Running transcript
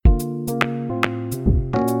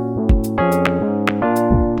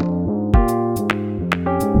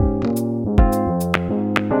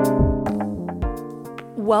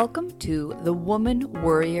Welcome to the Woman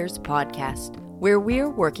Warriors podcast, where we're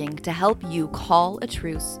working to help you call a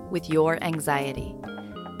truce with your anxiety.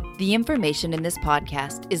 The information in this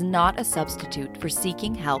podcast is not a substitute for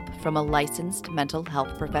seeking help from a licensed mental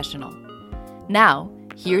health professional. Now,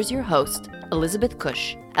 here's your host, Elizabeth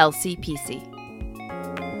Cush, LCPC.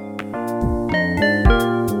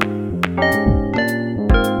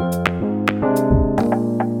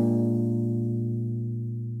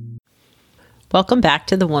 Welcome back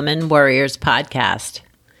to the Woman Warriors podcast.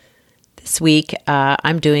 This week,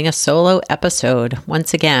 I'm doing a solo episode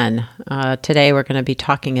once again. Today, we're going to be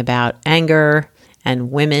talking about anger and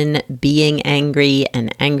women being angry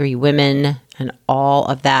and angry women and all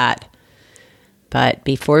of that. But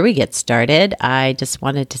before we get started, I just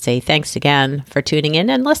wanted to say thanks again for tuning in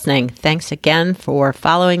and listening. Thanks again for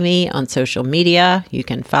following me on social media. You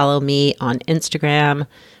can follow me on Instagram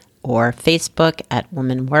or Facebook at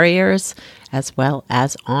Woman Warriors, as well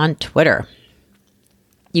as on Twitter.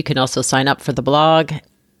 You can also sign up for the blog,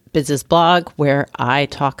 Biz's blog, where I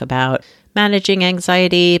talk about managing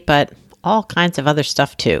anxiety, but all kinds of other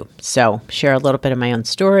stuff too. So share a little bit of my own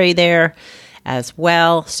story there as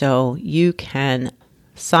well. So you can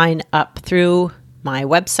sign up through my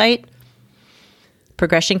website,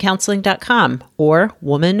 progressioncounseling.com or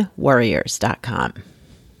womanwarriors.com.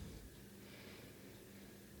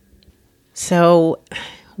 So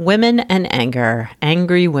women and anger,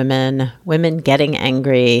 angry women, women getting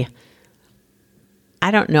angry. I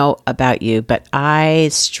don't know about you, but I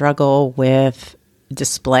struggle with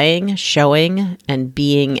displaying, showing, and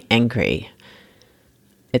being angry.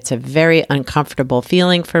 It's a very uncomfortable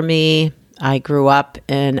feeling for me. I grew up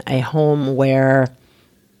in a home where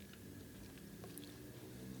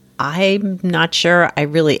I'm not sure I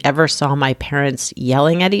really ever saw my parents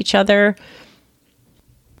yelling at each other.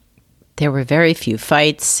 There were very few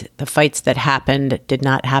fights. The fights that happened did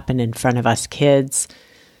not happen in front of us kids.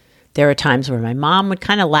 There were times where my mom would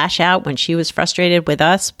kind of lash out when she was frustrated with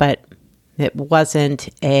us, but it was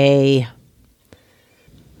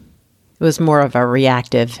more of a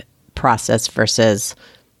reactive process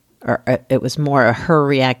or it was more her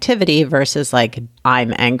reactivity versus like,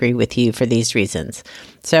 I'm angry with you for these reasons.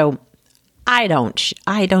 So I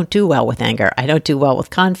don't do well with anger. I don't do well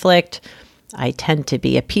with conflict. I tend to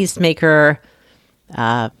be a peacemaker,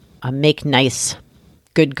 a make nice,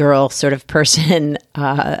 good girl sort of person.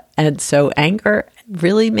 And so anger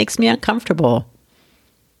really makes me uncomfortable.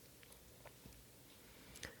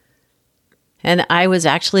 And I was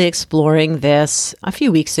actually exploring this a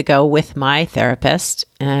few weeks ago with my therapist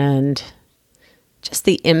and just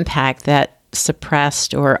the impact that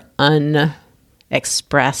suppressed or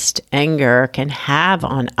unexpressed anger can have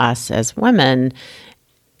on us as women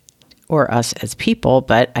or us as people,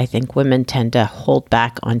 but I think women tend to hold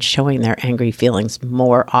back on showing their angry feelings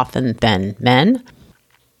more often than men.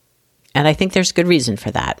 And I think there's good reason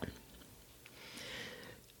for that.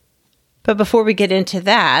 But before we get into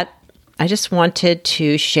that, I just wanted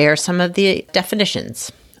to share some of the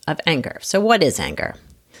definitions of anger. So what is anger?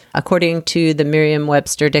 According to the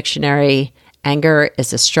Merriam-Webster dictionary, anger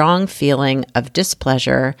is a strong feeling of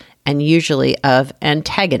displeasure and usually of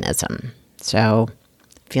antagonism. So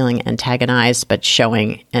feeling antagonized, but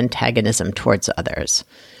showing antagonism towards others.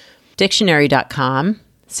 Dictionary.com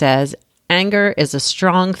says, anger is a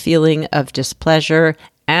strong feeling of displeasure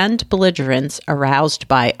and belligerence aroused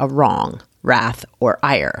by a wrong, wrath, or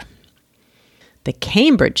ire. The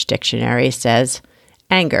Cambridge Dictionary says,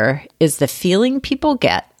 anger is the feeling people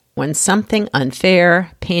get when something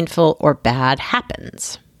unfair, painful, or bad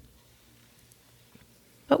happens.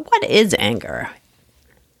 But what is anger?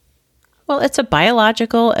 Well, it's a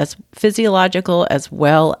biological, as physiological, as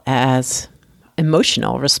well as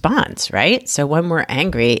emotional response, right? So when we're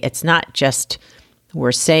angry, it's not just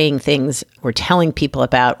we're saying things, we're telling people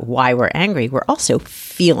about why we're angry. We're also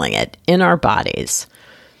feeling it in our bodies.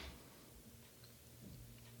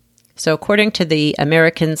 So according to the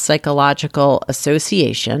American Psychological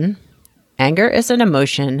Association, anger is an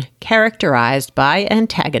emotion characterized by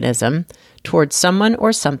antagonism towards someone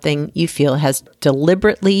or something you feel has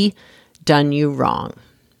deliberately done you wrong.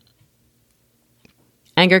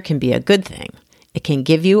 Anger can be a good thing. It can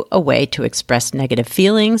give you a way to express negative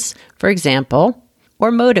feelings, for example,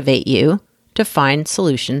 or motivate you to find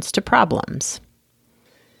solutions to problems.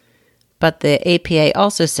 But the APA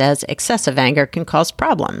also says excessive anger can cause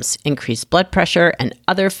problems. Increased blood pressure and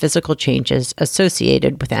other physical changes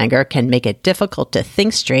associated with anger can make it difficult to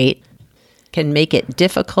think straight, and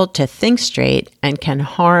can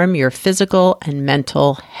harm your physical and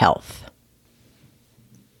mental health.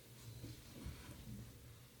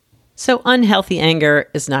 So unhealthy anger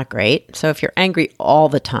is not great. So if you're angry all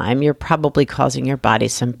the time, you're probably causing your body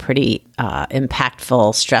some pretty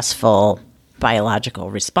impactful, stressful biological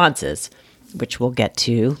responses, which we'll get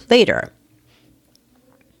to later.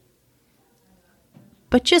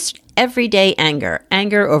 But just everyday anger,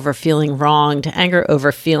 anger over feeling wronged, anger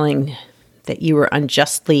over feeling that you were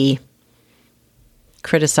unjustly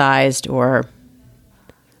criticized or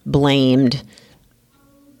blamed,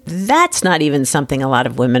 that's not even something a lot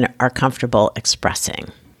of women are comfortable expressing.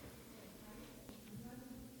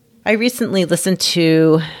 I recently listened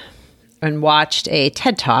to and watched a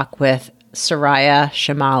TED Talk with Soraya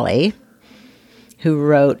Chemaly, who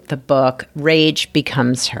wrote the book Rage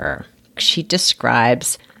Becomes Her. She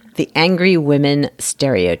describes the angry women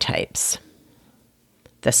stereotypes: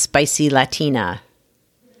 the spicy Latina,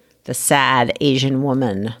 the sad Asian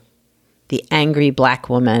woman, the angry Black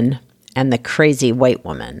woman, and the crazy white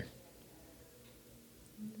woman.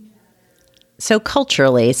 So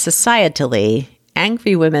culturally, societally,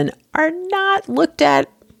 angry women are not looked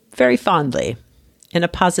at very fondly, in a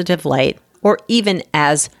positive light, or even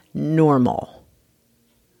as normal.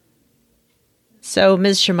 So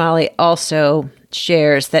Ms. Chemaly also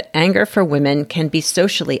shares that anger for women can be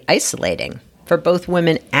socially isolating for both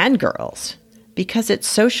women and girls because it's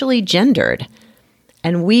socially gendered,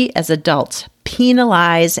 and we as adults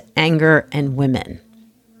penalize anger in women.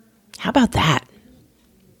 How about that?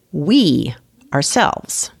 We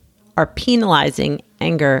ourselves are penalizing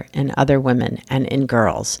anger in other women and in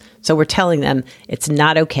girls. So we're telling them it's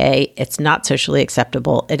not okay, it's not socially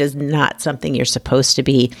acceptable, it is not something you're supposed to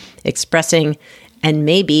be expressing, and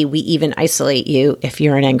maybe we even isolate you if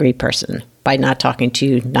you're an angry person by not talking to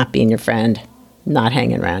you, not being your friend, not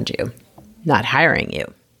hanging around you, not hiring you.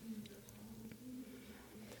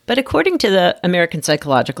 But according to the American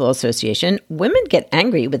Psychological Association, women get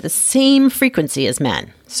angry with the same frequency as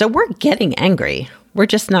men. So we're getting angry. We're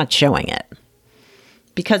just not showing it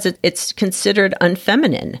because it's considered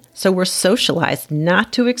unfeminine. So we're socialized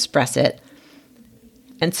not to express it.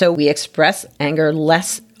 And so we express anger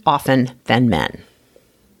less often than men.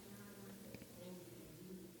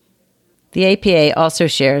 The APA also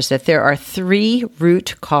shares that there are 3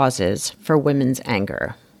 root causes for women's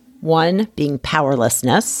anger. 1 being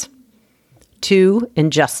powerlessness, 2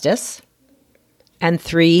 injustice, and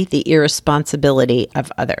 3 the irresponsibility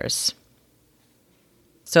of others.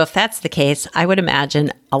 So if that's the case, I would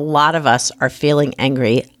imagine a lot of us are feeling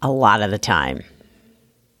angry a lot of the time.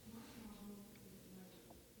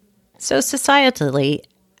 So societally,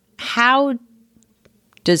 how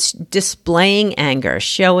does displaying anger,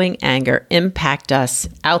 showing anger, impact us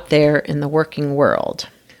out there in the working world?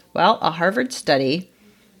 Well, a Harvard study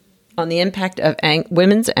on the impact of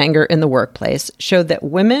women's anger in the workplace showed that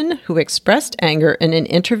women who expressed anger in an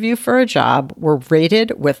interview for a job were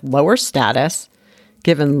rated with lower status,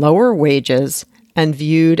 given lower wages, and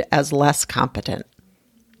viewed as less competent.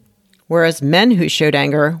 Whereas men who showed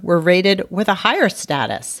anger were rated with a higher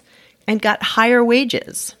status and got higher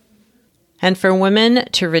wages. And for women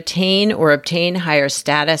to retain or obtain higher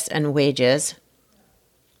status and wages,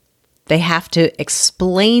 they have to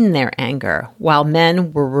explain their anger, while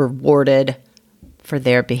men were rewarded for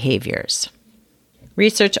their behaviors.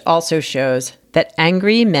 Research also shows that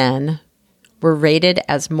angry men were rated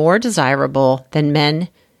as more desirable than men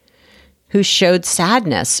who showed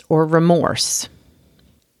sadness or remorse.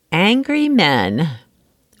 Angry men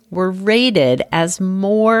were rated as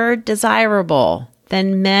more desirable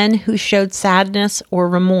than men who showed sadness or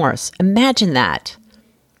remorse. Imagine that.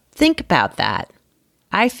 Think about that.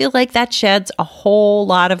 I feel like that sheds a whole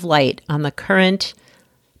lot of light on the current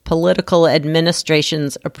political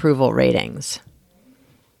administration's approval ratings.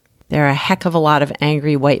 There are a heck of a lot of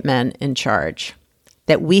angry white men in charge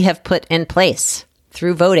that we have put in place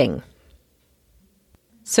through voting.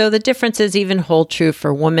 So the differences even hold true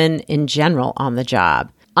for women in general on the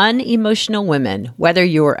job. Unemotional women, whether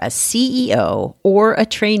you're a CEO or a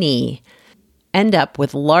trainee, end up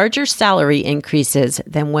with larger salary increases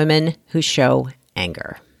than women who show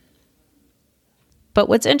anger. But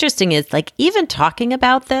what's interesting is, even talking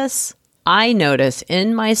about this, I notice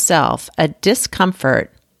in myself a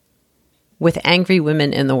discomfort with angry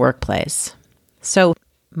women in the workplace. So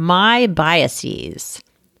my biases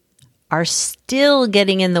are still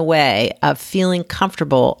getting in the way of feeling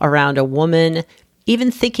comfortable around a woman,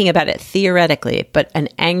 even thinking about it theoretically, but an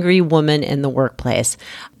angry woman in the workplace.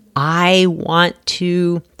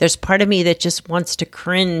 There's part of me that just wants to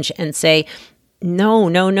cringe and say,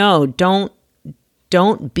 no,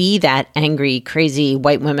 don't be that angry, crazy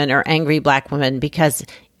white woman or angry Black woman, because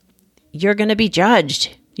you're going to be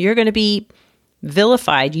judged. You're going to be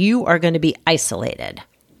vilified. You are going to be isolated.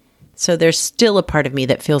 So there's still a part of me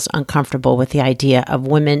that feels uncomfortable with the idea of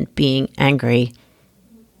women being angry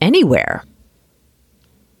anywhere.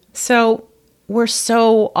 So we're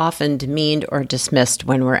so often demeaned or dismissed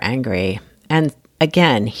when we're angry. And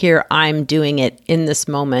again, here I'm doing it in this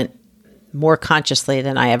moment more consciously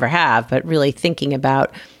than I ever have, but really thinking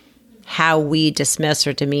about how we dismiss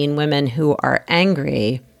or demean women who are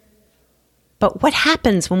angry. But what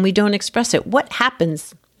happens when we don't express it? What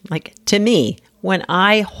happens, like to me, when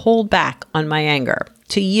I hold back on my anger?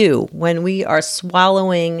 To you, when we are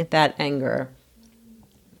swallowing that anger,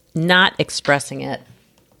 not expressing it?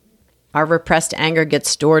 Our repressed anger gets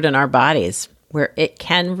stored in our bodies, where it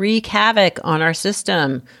can wreak havoc on our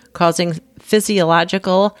system, causing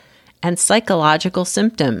physiological and psychological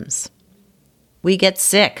symptoms. We get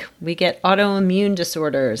sick. We get autoimmune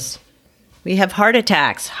disorders. We have heart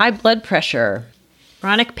attacks, high blood pressure,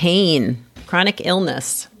 chronic pain, chronic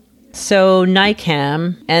illness. So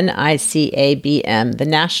NICAM, NICABM, the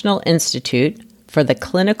National Institute for the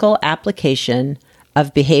Clinical Application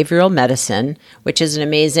of Behavioral Medicine, which is an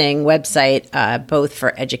amazing website both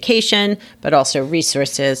for education, but also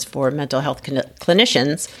resources for mental health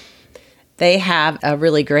clinicians. They have a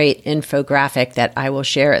really great infographic that I will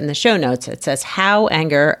share in the show notes. It says how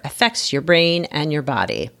anger affects your brain and your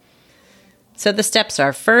body. So the steps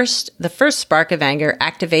are, first, the first spark of anger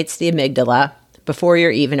activates the amygdala before you're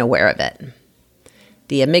even aware of it.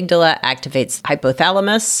 The amygdala activates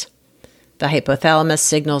hypothalamus. The hypothalamus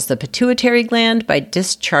signals the pituitary gland by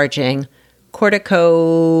discharging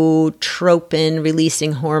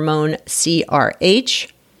corticotropin-releasing hormone,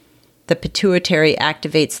 CRH. The pituitary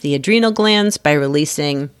activates the adrenal glands by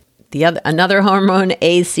releasing another hormone,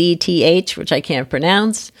 ACTH, which I can't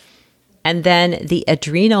pronounce. And then the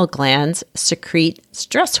adrenal glands secrete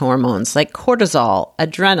stress hormones like cortisol,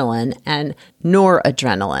 adrenaline, and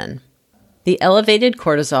noradrenaline. The elevated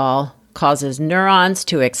cortisol causes neurons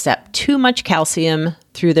to accept too much calcium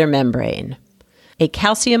through their membrane. A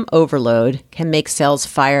calcium overload can make cells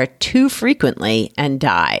fire too frequently and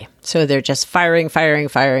die. So they're just firing.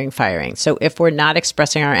 So if we're not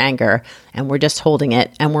expressing our anger and we're just holding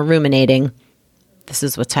it and we're ruminating, this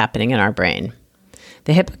is what's happening in our brain.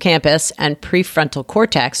 The hippocampus and prefrontal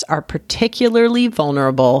cortex are particularly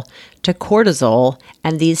vulnerable to cortisol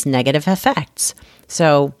and these negative effects.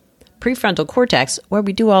 So prefrontal cortex, where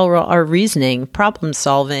we do all our reasoning, problem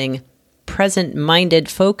solving, present-minded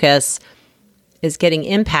focus, is getting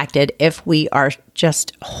impacted if we are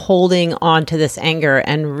just holding on to this anger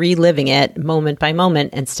and reliving it moment by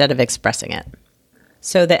moment instead of expressing it.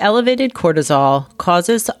 So the elevated cortisol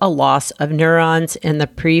causes a loss of neurons in the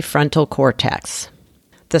prefrontal cortex.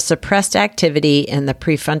 The suppressed activity in the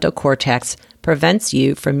prefrontal cortex prevents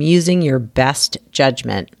you from using your best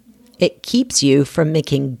judgment. It keeps you from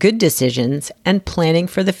making good decisions and planning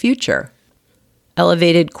for the future.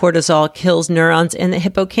 Elevated cortisol kills neurons in the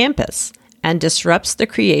hippocampus and disrupts the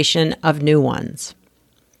creation of new ones.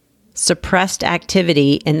 Suppressed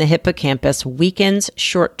activity in the hippocampus weakens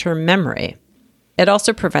short-term memory. It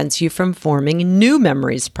also prevents you from forming new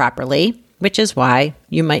memories properly, which is why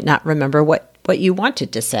you might not remember what you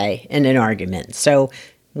wanted to say in an argument. So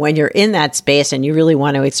when you're in that space and you really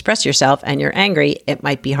want to express yourself and you're angry, it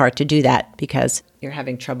might be hard to do that because you're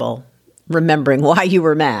having trouble remembering why you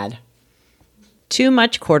were mad. Too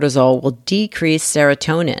much cortisol will decrease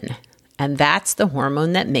serotonin, and that's the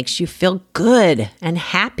hormone that makes you feel good and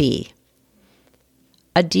happy.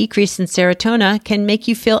 A decrease in serotonin can make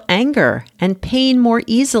you feel anger and pain more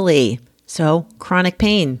easily, so chronic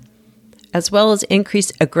pain, as well as increase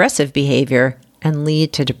aggressive behavior and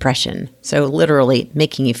lead to depression, so literally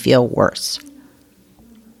making you feel worse.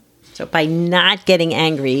 So by not getting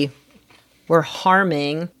angry, we're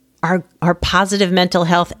harming our positive mental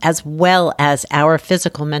health as well as our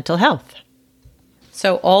physical mental health.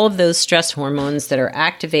 So all of those stress hormones that are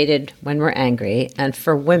activated when we're angry, and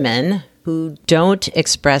for women who don't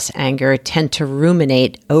express anger tend to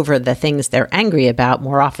ruminate over the things they're angry about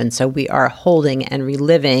more often. So we are holding and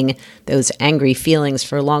reliving those angry feelings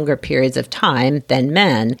for longer periods of time than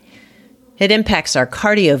men. It impacts our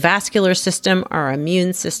cardiovascular system, our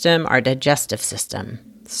immune system, our digestive system.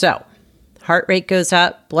 So heart rate goes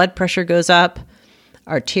up, blood pressure goes up,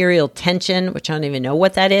 arterial tension, which I don't even know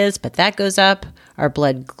what that is, but that goes up. Our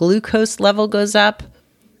blood glucose level goes up,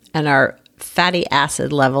 and our fatty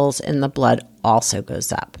acid levels in the blood also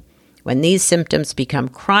goes up. When these symptoms become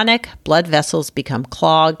chronic, blood vessels become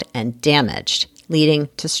clogged and damaged, leading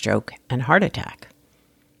to stroke and heart attack.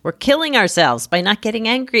 We're killing ourselves by not getting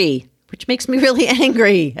angry, which makes me really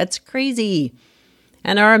angry. That's crazy.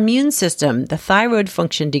 And our immune system, the thyroid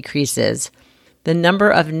function decreases The number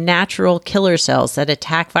of natural killer cells that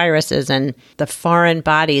attack viruses and the foreign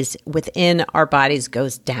bodies within our bodies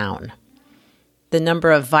goes down. The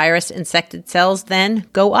number of virus-infected cells then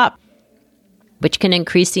go up, which can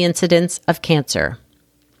increase the incidence of cancer.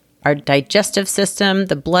 Our digestive system,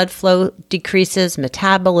 the blood flow decreases,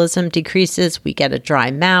 metabolism decreases, we get a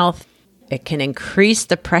dry mouth. It can increase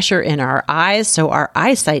the pressure in our eyes, so our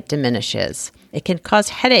eyesight diminishes. It can cause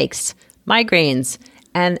headaches, migraines,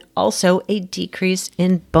 and also a decrease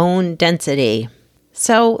in bone density.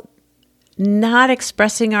 So, not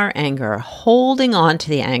expressing our anger, holding on to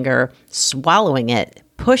the anger, swallowing it,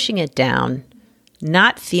 pushing it down,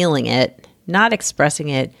 not feeling it, not expressing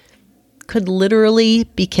it, could literally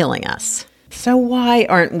be killing us. So why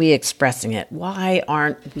aren't we expressing it? Why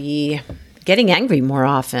aren't we getting angry more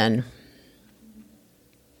often?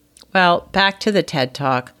 Well, back to the TED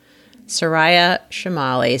Talk, Soraya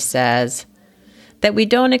Chemaly says that we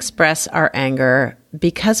don't express our anger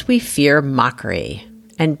because we fear mockery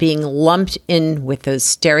and being lumped in with those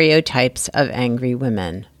stereotypes of angry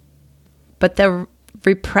women. But the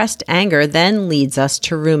repressed anger then leads us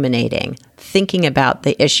to ruminating, thinking about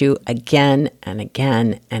the issue again and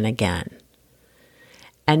again and again.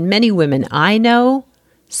 And many women I know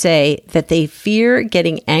say that they fear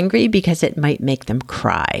getting angry because it might make them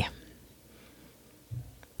cry.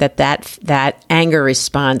 That anger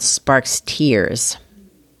response sparks tears,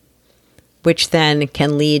 which then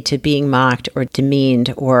can lead to being mocked or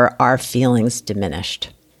demeaned or our feelings diminished.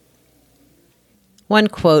 One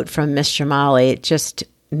quote from Miss Chemaly just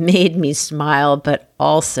made me smile, but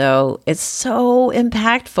also it's so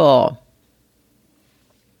impactful.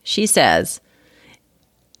 She says,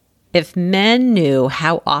 "If men knew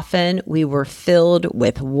how often we were filled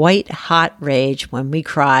with white-hot rage when we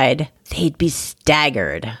cried, they'd be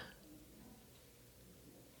staggered."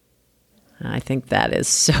 I think that is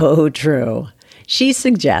so true. She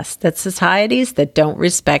suggests that societies that don't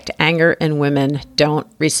respect anger in women don't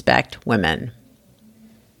respect women.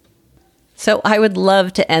 So I would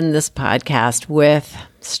love to end this podcast with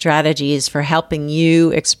strategies for helping you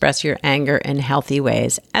express your anger in healthy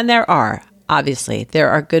ways. And there are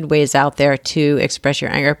good ways out there to express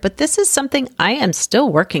your anger, but this is something I am still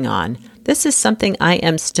working on. This is something I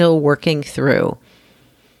am still working through.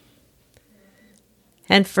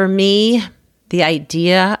 And for me, the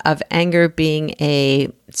idea of anger being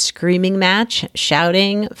a screaming match,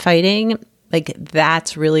 shouting, fighting,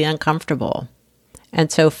 that's really uncomfortable. And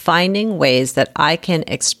so finding ways that I can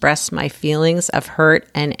express my feelings of hurt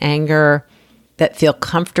and anger that feel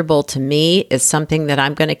comfortable to me is something that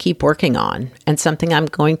I'm going to keep working on, and something I'm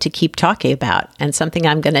going to keep talking about, and something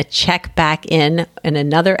I'm going to check back in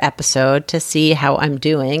another episode to see how I'm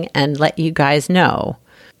doing and let you guys know.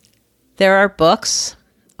 There are books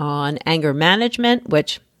on anger management,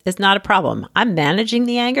 which is not a problem. I'm managing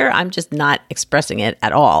the anger. I'm just not expressing it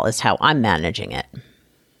at all is how I'm managing it.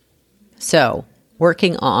 So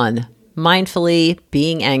working on mindfully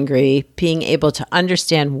being angry, being able to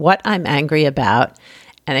understand what I'm angry about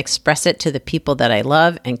and express it to the people that I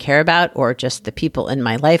love and care about, or just the people in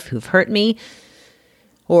my life who've hurt me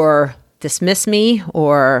or dismiss me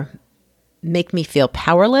or make me feel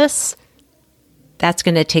powerless. That's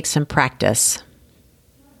going to take some practice.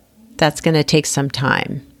 That's going to take some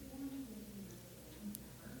time.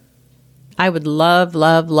 I would love,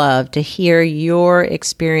 love, love to hear your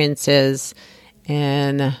experiences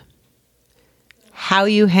and how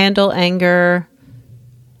you handle anger,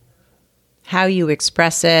 how you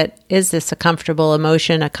express it. Is this a comfortable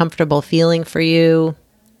emotion, a comfortable feeling for you?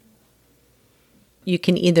 You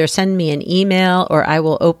can either send me an email, or I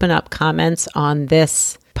will open up comments on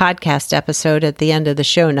this podcast episode at the end of the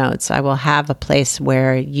show notes. I will have a place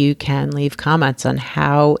where you can leave comments on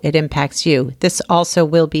how it impacts you. This also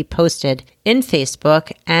will be posted in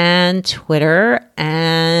Facebook and Twitter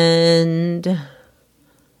and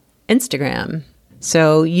Instagram.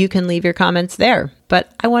 So you can leave your comments there.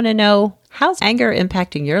 But I want to know, how's anger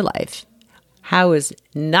impacting your life? How is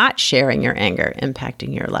not sharing your anger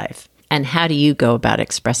impacting your life? And how do you go about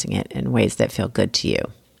expressing it in ways that feel good to you?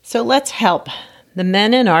 So let's help the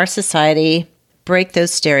men in our society break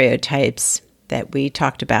those stereotypes that we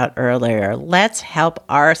talked about earlier. Let's help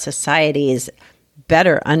our societies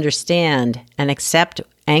better understand and accept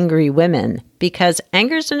angry women, because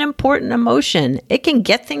anger is an important emotion. It can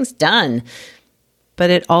get things done, but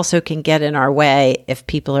it also can get in our way if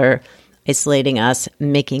people are isolating us,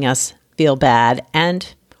 making us feel bad,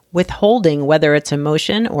 and withholding, whether it's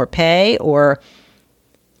emotion or pay or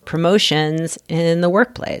promotions in the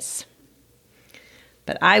workplace.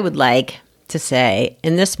 But I would like to say,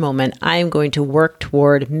 in this moment, I am going to work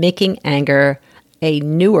toward making anger a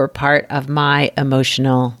newer part of my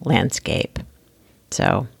emotional landscape.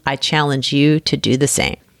 So I challenge you to do the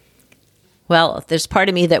same. Well, there's part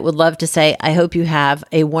of me that would love to say, I hope you have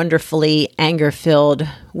a wonderfully anger-filled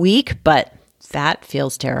week, but that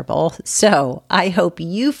feels terrible. So I hope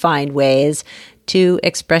you find ways to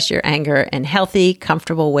express your anger in healthy,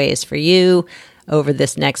 comfortable ways for you over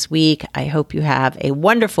this next week. I hope you have a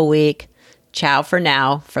wonderful week. Ciao for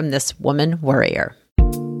now from this woman warrior.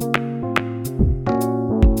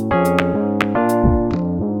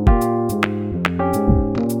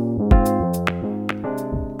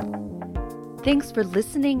 Thanks for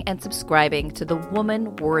listening and subscribing to the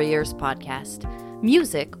Woman Warriors podcast.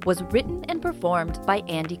 Music was written and performed by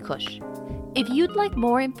Andy Cush. If you'd like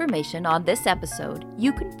more information on this episode,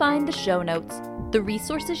 you can find the show notes, the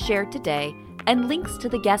resources shared today, and links to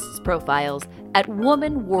the guests' profiles at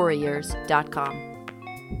womanwarriors.com.